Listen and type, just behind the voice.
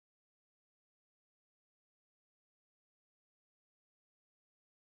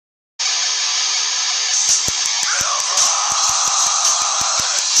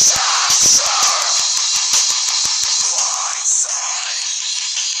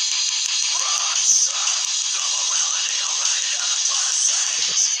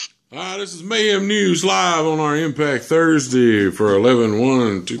This is Mayhem News live on our Impact Thursday for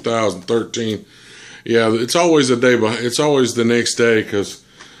 11/1/2013. Yeah, it's always a day, it's always the next day because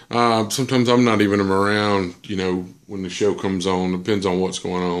sometimes I'm not even around, when the show comes on. Depends on what's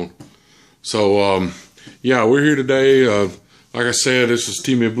going on. So, yeah, we're here today. Like I said, this is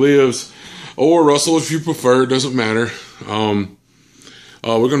Team Lives or Russell if you prefer. It doesn't matter. We're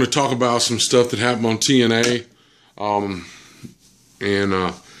going to talk about some stuff that happened on TNA.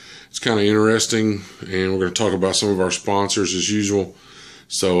 It's kind of interesting, and we're going to talk about some of our sponsors as usual.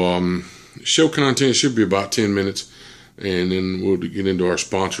 So, show content should be about 10 minutes, and then we'll get into our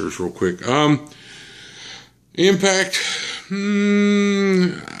sponsors real quick. Impact,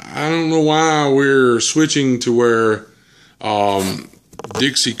 I don't know why we're switching to where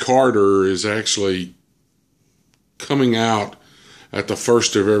Dixie Carter is actually coming out at the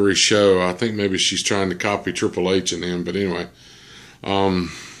first of every show. I think maybe she's trying to copy Triple H and them, but anyway.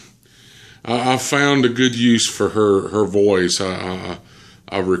 I found a good use for her voice. I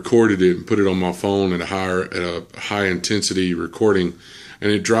recorded it and put it on my phone at a high intensity recording,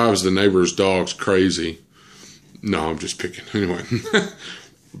 and it drives the neighbor's dogs crazy. No, I'm just picking. Anyway,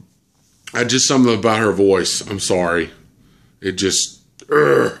 just something about her voice. I'm sorry. It just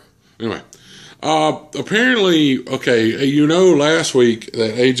anyway. Apparently, okay. Last week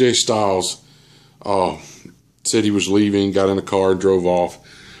that AJ Styles said he was leaving, got in a car, and drove off.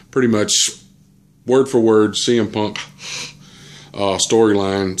 Pretty much word for word CM Punk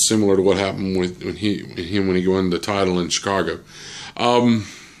storyline, similar to what happened when he won the title in Chicago. And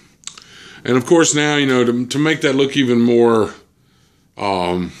of course now, to make that look even more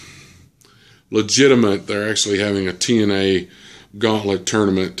legitimate, they're actually having a TNA gauntlet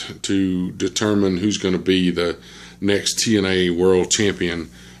tournament to determine who's going to be the next TNA World Champion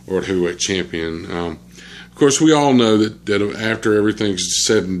or Heavyweight Champion. Of course, we all know that after everything's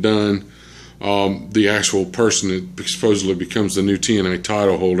said and done, the actual person that supposedly becomes the new TNA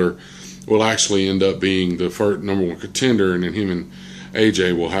title holder will actually end up being the first number one contender, and then him and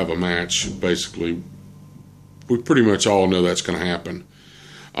AJ will have a match. Basically, we pretty much all know that's going to happen.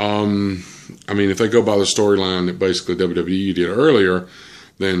 If they go by the storyline that basically WWE did earlier,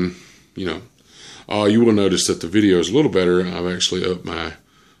 then, you will notice that the video is a little better. I've actually upped my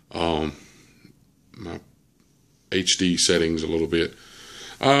my HD settings a little bit.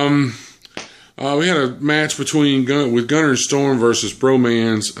 We had a match with Gunner and Storm versus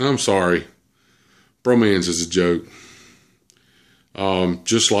Bromans. I'm sorry, Bromans is a joke.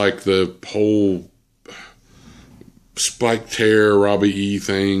 Just like the whole Spike Tear, Robbie E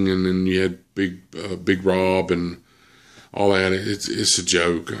thing, and then you had Big Rob and all that. It's a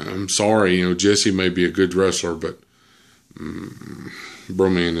joke. I'm sorry, Jesse may be a good wrestler, but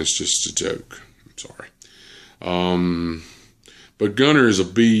Broman is just a joke. I'm sorry. But Gunner is a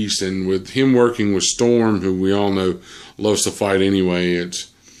beast, and with him working with Storm, who we all know loves to fight anyway, it's,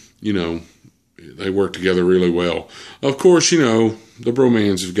 they work together really well. Of course, the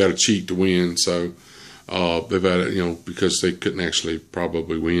Bromans have got to cheat to win, so they've had it, because they couldn't actually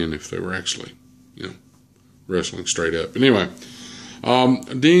probably win if they were actually, wrestling straight up. But anyway,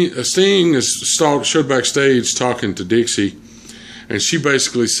 Sting is showed backstage talking to Dixie, and she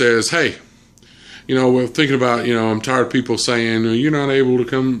basically says, "Hey, we're thinking about, I'm tired of people saying you're not able to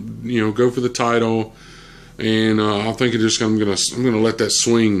come, go for the title, and I'm thinking I'm gonna let that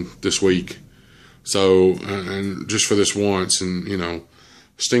swing this week. So, and just for this once, and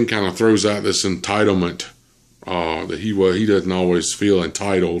Sting kind of throws out this entitlement that he doesn't always feel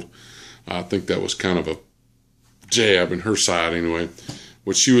entitled. I think that was kind of a jab in her side anyway.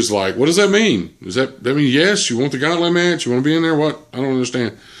 Which she was like, "What does that mean? Does that mean yes? You want the gauntlet match? You want to be in there? What? I don't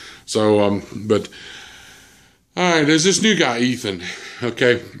understand." So, but all right, there's this new guy, Ethan.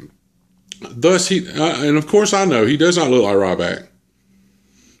 Okay, thus and of course I know he does not look like Ryback,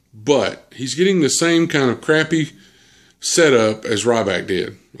 but he's getting the same kind of crappy setup as Ryback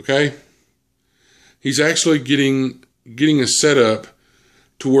did. Okay, he's actually getting a setup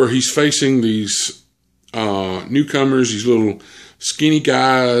to where he's facing these newcomers, these little skinny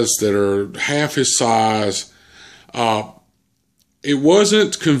guys that are half his size. It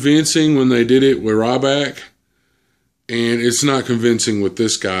wasn't convincing when they did it with Ryback, and it's not convincing with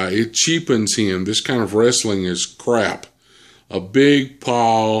this guy. It cheapens him. This kind of wrestling is crap. A big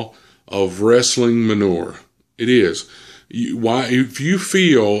pile of wrestling manure. It is. If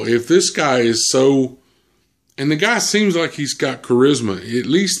this guy is so, and the guy seems like he's got charisma, at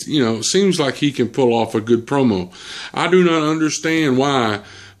least, seems like he can pull off a good promo. I do not understand why,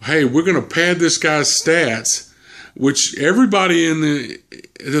 hey, we're going to pad this guy's stats, which everybody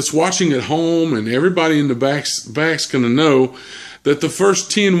that's watching at home and everybody in the back's going to know that the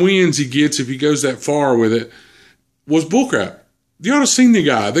first 10 wins he gets, if he goes that far with it, was bullcrap. You ought to have seen the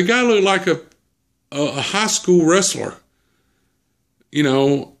guy. The guy looked like a high school wrestler. You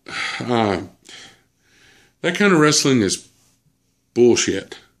know, that kind of wrestling is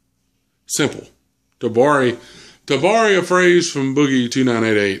bullshit. Simple. Tabari, a phrase from Boogie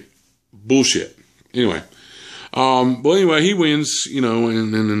 2988. Bullshit. Anyway. Well, anyway, he wins, you know,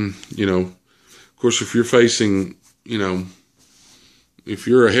 and then, you know, of course, if you're facing, you know, if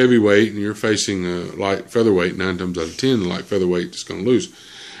you're a heavyweight and you're facing a light featherweight, 9 times out of 10, the light featherweight is going to lose.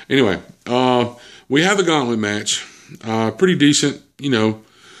 Anyway, we have the gauntlet match. Pretty decent, you know,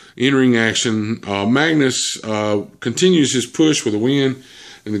 in-ring action. Magnus continues his push with a win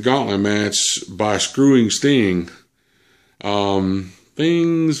in the gauntlet match by screwing Sting.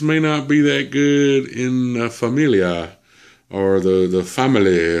 Things may not be that good in Familia or the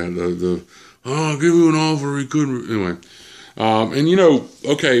family. I'll give you an offer he couldn't. Anyway, and you know,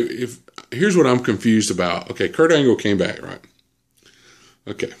 okay, here's what I'm confused about. Okay, Kurt Angle came back, right?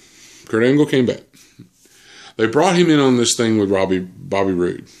 Okay, Kurt Angle came back. They brought him in on this thing with Bobby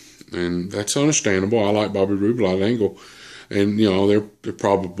Roode, and that's understandable. I like Bobby Roode, I like Angle. And, you know, they're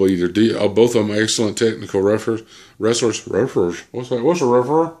probably both of them excellent technical wrestlers. What's that? What's a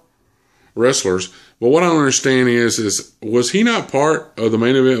wrestler? Wrestlers. But what I don't understand is was he not part of the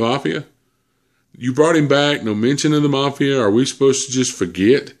Main Event Mafia? You brought him back, no mention of the Mafia. Are we supposed to just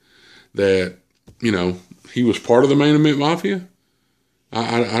forget that, you know, he was part of the Main Event Mafia?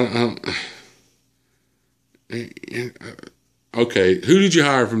 Okay, who did you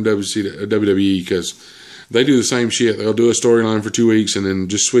hire from WWE? Because they do the same shit. They'll do a storyline for 2 weeks and then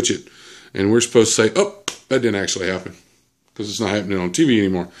just switch it. And we're supposed to say, oh, that didn't actually happen. Because it's not happening on TV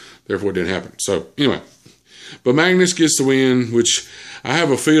anymore. Therefore, it didn't happen. So, anyway. But Magnus gets the win, which I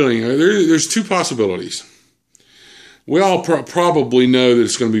have a feeling, there's 2 possibilities. We all probably know that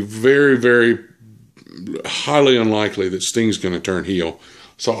it's going to be very, very highly unlikely that Sting's going to turn heel.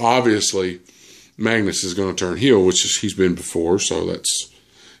 So, obviously, Magnus is going to turn heel, which he's been before. So, that's,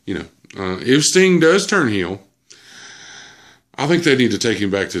 you know. If Sting does turn heel, I think they need to take him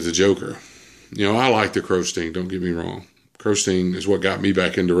back to the Joker. You know, I like the Crow Sting, don't get me wrong. Crow Sting is what got me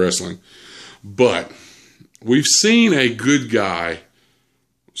back into wrestling. But we've seen a good guy,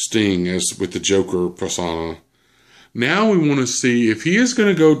 Sting, as with the Joker persona. Now we want to see if he is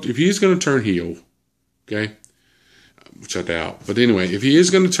going to turn heel, okay? Which I doubt. But anyway, if he is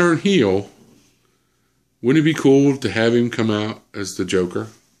going to turn heel, wouldn't it be cool to have him come out as the Joker?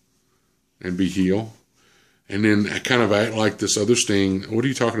 And be heel, and then kind of act like this other Sting. What are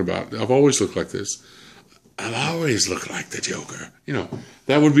you talking about? I've always looked like this. I've always looked like the Joker. You know,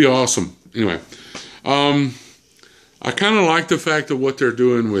 that would be awesome. Anyway, I kind of like the fact of what they're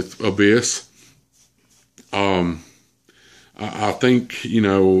doing with Abyss. I think, you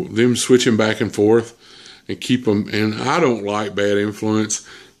know, them switching back and forth and keep them, and I don't like Bad Influence,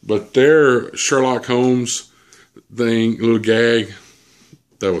 but their Sherlock Holmes thing, little gag,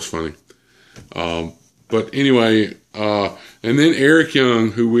 that was funny. But anyway, and then Eric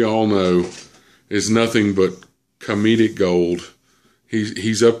Young, who we all know is nothing but comedic gold.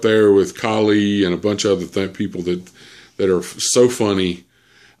 He's up there with Kali and a bunch of other people that are so funny.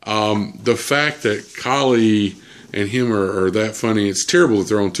 The fact that Kali and him are that funny, it's terrible that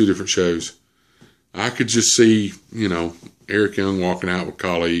they're on 2 different shows. I could just see, you know, Eric Young walking out with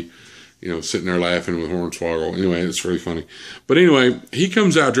Kali, you know, sitting there laughing with Hornswoggle. Anyway, it's really funny. But anyway, he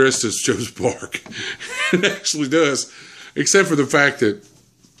comes out dressed as Joseph Park. It actually does. Except for the fact that,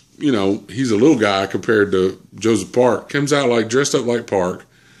 you know, he's a little guy compared to Joseph Park. Comes out dressed up like Park.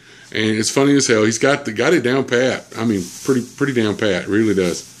 And it's funny as hell. He's got it down pat. I mean, pretty down pat. It really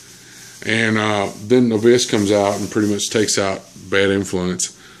does. And then Abyss comes out and pretty much takes out Bad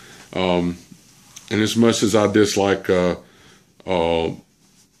Influence. And as much as I dislike Kaz,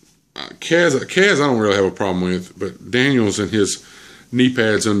 I don't really have a problem with, but Daniels and his knee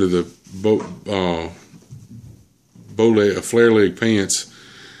pads under the flare leg pants.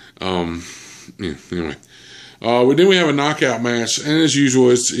 Yeah, anyway, then we have a knockout match, and as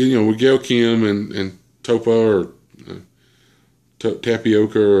usual, it's, you know, with Gail Kim and Topa or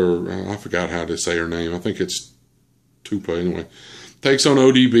Tapioca, or I forgot how to say her name. I think it's Tupa. Anyway, takes on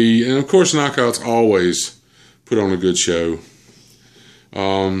ODB, and of course, knockouts always put on a good show.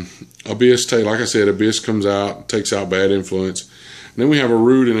 Abyss, like I said, Abyss comes out, takes out Bad Influence. And then we have a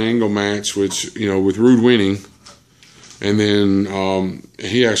Rude and Angle match, which, you know, with Rude winning. And then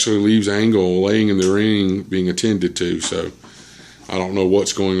he actually leaves Angle laying in the ring being attended to. So I don't know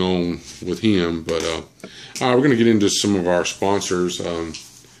what's going on with him. But we're going to get into some of our sponsors.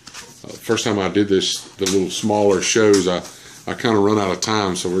 First time I did this, the little smaller shows, I I kind of run out of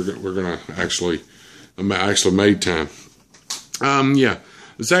time, so we're gonna actually made time. Yeah,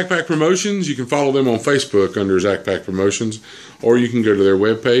 Zach Pack Promotions. You can follow them on Facebook under Zach Pack Promotions, or you can go to their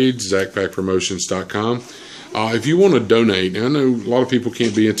webpage, ZachPackPromotions.com. If you want to donate, and I know a lot of people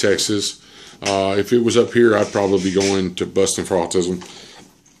can't be in Texas. If it was up here, I'd probably be going to Busting for Autism.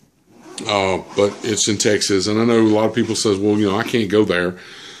 But it's in Texas, and I know a lot of people says, well, I can't go there.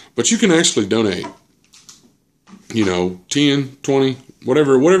 But you can actually donate, 10, 20,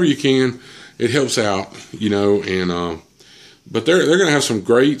 whatever you can. It helps out, and but they're going to have some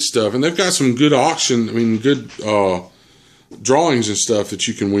great stuff, and they've got some good good drawings and stuff that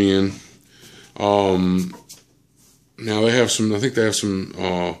you can win. Now they have some, I think they have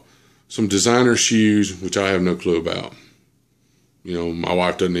some designer shoes, which I have no clue about. My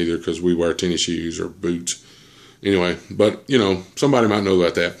wife doesn't either because we wear tennis shoes or boots. Anyway, but, somebody might know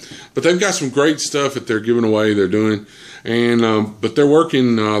about that. But they've got some great stuff that they're giving away, they're doing. And, but they're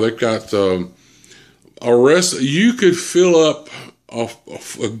working, they've got you could fill up a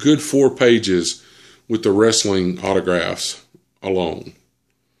good 4 pages with the wrestling autographs alone.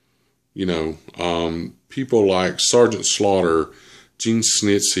 People like Sergeant Slaughter, Gene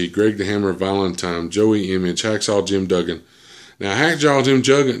Snitsky, Greg the Hammer Valentine, Joey Image, Hacksaw Jim Duggan. Now, Hacksaw Jim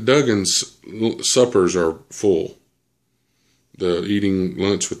Duggan's suppers are full. The eating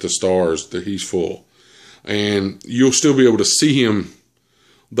lunch with the stars, he's full. And you'll still be able to see him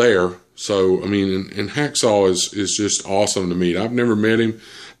there. So, and Hacksaw is just awesome to meet. I've never met him,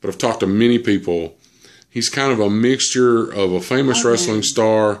 but I've talked to many people. He's kind of a mixture of a famous wrestling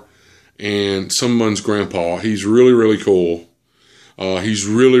star and someone's grandpa. He's really, really cool. He's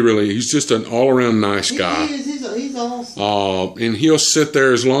just an all-around nice guy. He's awesome. And he'll sit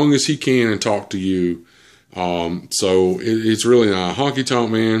there as long as he can and talk to you. So it's really nice. Honky Tonk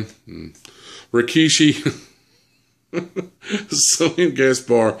Man, Rikishi, Cillian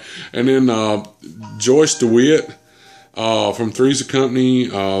Gaspar, and then Joyce DeWitt from Three's a Company.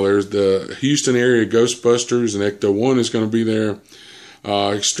 There's the Houston area Ghostbusters, and Ecto One is going to be there.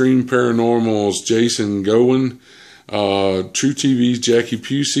 Extreme Paranormal's Jason Gowen. True TV's Jackie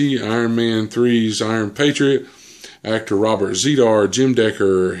Pusey, Iron Man 3's Iron Patriot, actor Robert Zedar, Jim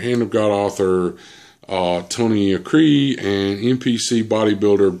Decker, Hand of God author Tony Acree, and NPC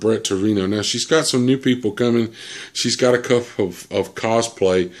bodybuilder Brett Trevino. Now, she's got some new people coming. She's got a couple of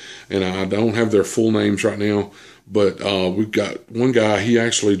cosplay, and I don't have their full names right now, but we've got one guy, he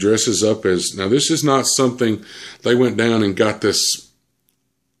actually dresses up as, now this is not something, they went down and got this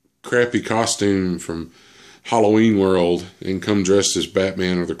crappy costume from Halloween World and come dressed as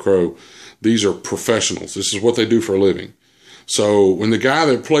Batman or the Crow. These are professionals. This is what they do for a living. So when the guy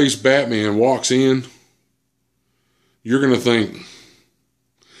that plays Batman walks in, you're going to think,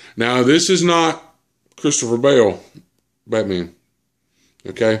 now this is not Christopher Bale Batman.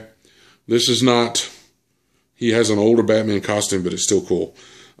 Okay? This is not, he has an older Batman costume, but it's still cool.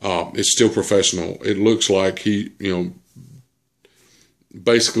 It's still professional. It looks like he,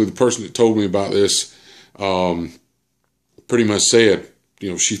 basically the person that told me about this pretty much said,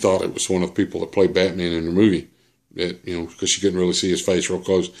 she thought it was one of the people that played Batman in the movie, that, because she couldn't really see his face real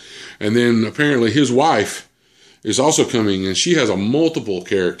close. And then apparently his wife is also coming, and she has multiple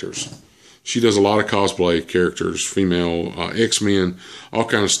characters. She does a lot of cosplay characters, female, X-Men, all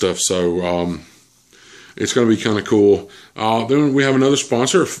kind of stuff. So it's going to be kind of cool. Then we have another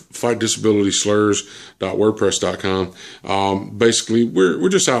sponsor, FightDisabilitySlurs.wordpress.com. Basically, we're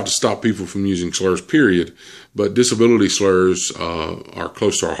just out to stop people from using slurs, period. But disability slurs are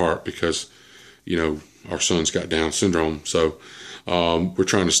close to our heart because, our son's got Down syndrome. So we're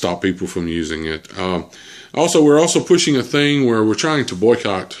trying to stop people from using it. Also, we're also pushing a thing where we're trying to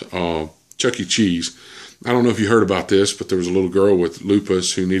boycott Chuck E. Cheese. I don't know if you heard about this, but there was a little girl with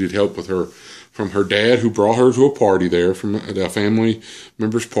lupus who needed help with her, from her dad, who brought her to a party there, from a family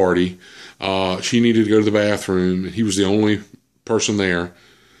member's party. She needed to go to the bathroom. He was the only person there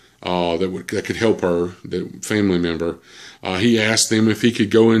that could help her, the family member. He asked them if he could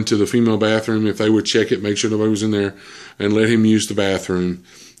go into the female bathroom, if they would check it, make sure nobody was in there, and let him use the bathroom.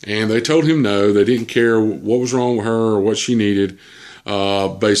 And they told him no. They didn't care what was wrong with her or what she needed.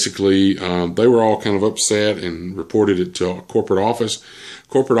 Basically, they were all kind of upset and reported it to a corporate office.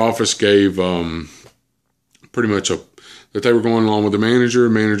 Corporate office gave pretty much that they were going along with the manager.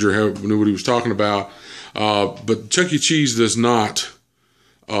 Manager knew what he was talking about. But Chuck E. Cheese does not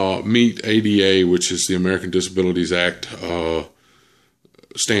meet ADA, which is the American Disabilities Act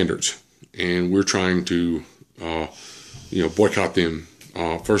standards. And we're trying to boycott them.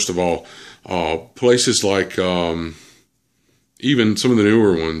 First of all, places like even some of the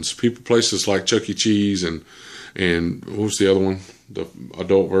newer ones, places like Chuck E. Cheese and And what was the other one? The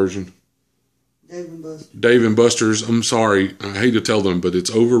adult version? Dave and Buster's. Dave and Buster's. I'm sorry, I hate to tell them, but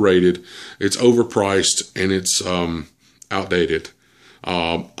it's overrated, it's overpriced, and it's outdated.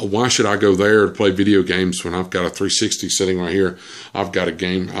 Why should I go there to play video games when I've got a 360 sitting right here? I've got a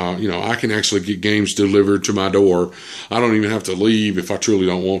game. I can actually get games delivered to my door. I don't even have to leave if I truly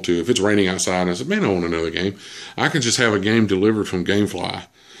don't want to. If it's raining outside and I said, man, I want another game, I can just have a game delivered from GameFly.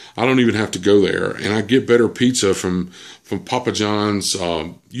 I don't even have to go there. And I get better pizza from Papa John's,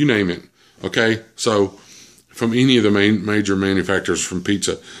 you name it. Okay? So from any of the major manufacturers from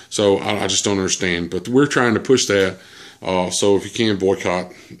pizza. So I just don't understand. But we're trying to push that. So if you can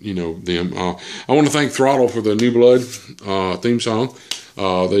boycott, them. I want to thank Throttle for the New Blood theme song.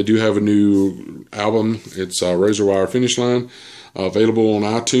 They do have a new album. It's Razor Wire Finish Line, available on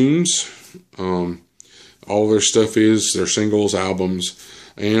iTunes. All their stuff is their singles, albums.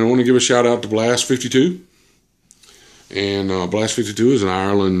 And I want to give a shout out to Blast 52. And Blast 52 is an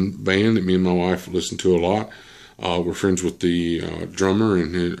Ireland band that me and my wife listen to a lot. We're friends with the drummer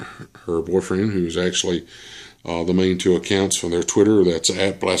and her boyfriend, who's actually the main two accounts for their Twitter. That's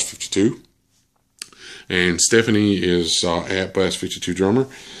at Blast52. And Stephanie is at Blast52 Drummer.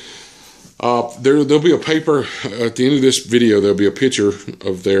 There'll be a paper at the end of this video. There'll be a picture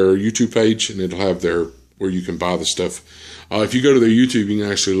of their YouTube page, and it'll have where you can buy the stuff. If you go to their YouTube, you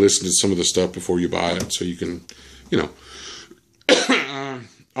can actually listen to some of the stuff before you buy it, so you can,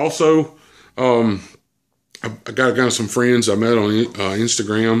 Also, I got some friends I met on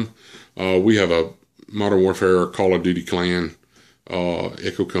Instagram. We have a Modern Warfare Call of Duty clan,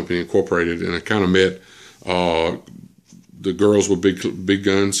 Echo Company Incorporated, and I kind of met the girls with big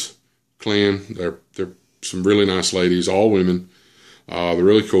guns clan. They're some really nice ladies, all women. They're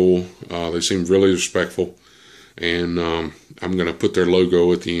really cool. They seem really respectful, and I'm going to put their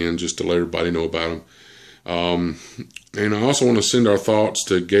logo at the end just to let everybody know about them. And I also want to send our thoughts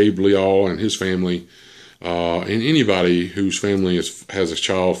to Gabe Leal and his family, and anybody whose family has a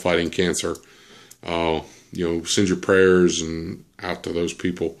child fighting cancer. Send your prayers out to those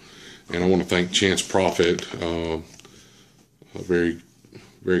people. And I want to thank Chance Prophet, very,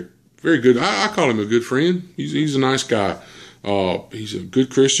 very, very good. I call him a good friend. He's a nice guy. He's a good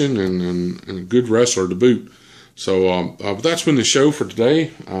Christian and a good wrestler to boot. So but that's been the show for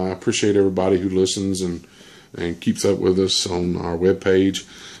today. I appreciate everybody who listens and keeps up with us on our webpage.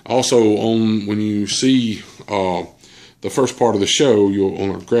 Also, when you see the first part of the show,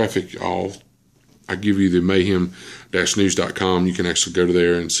 on a graphic, I give you the mayhem-news.com. You can actually go to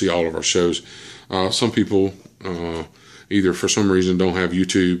there and see all of our shows. Some people either for some reason don't have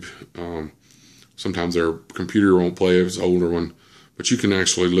YouTube. Sometimes their computer won't play if it's an older one. But you can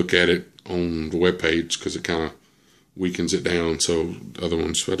actually look at it on the webpage because it kind of weakens it down. So other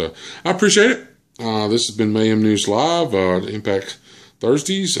ones. But I appreciate it. This has been Mayhem News Live, Impact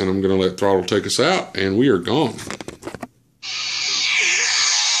Thursdays, and I'm going to let Throttle take us out, and we are gone.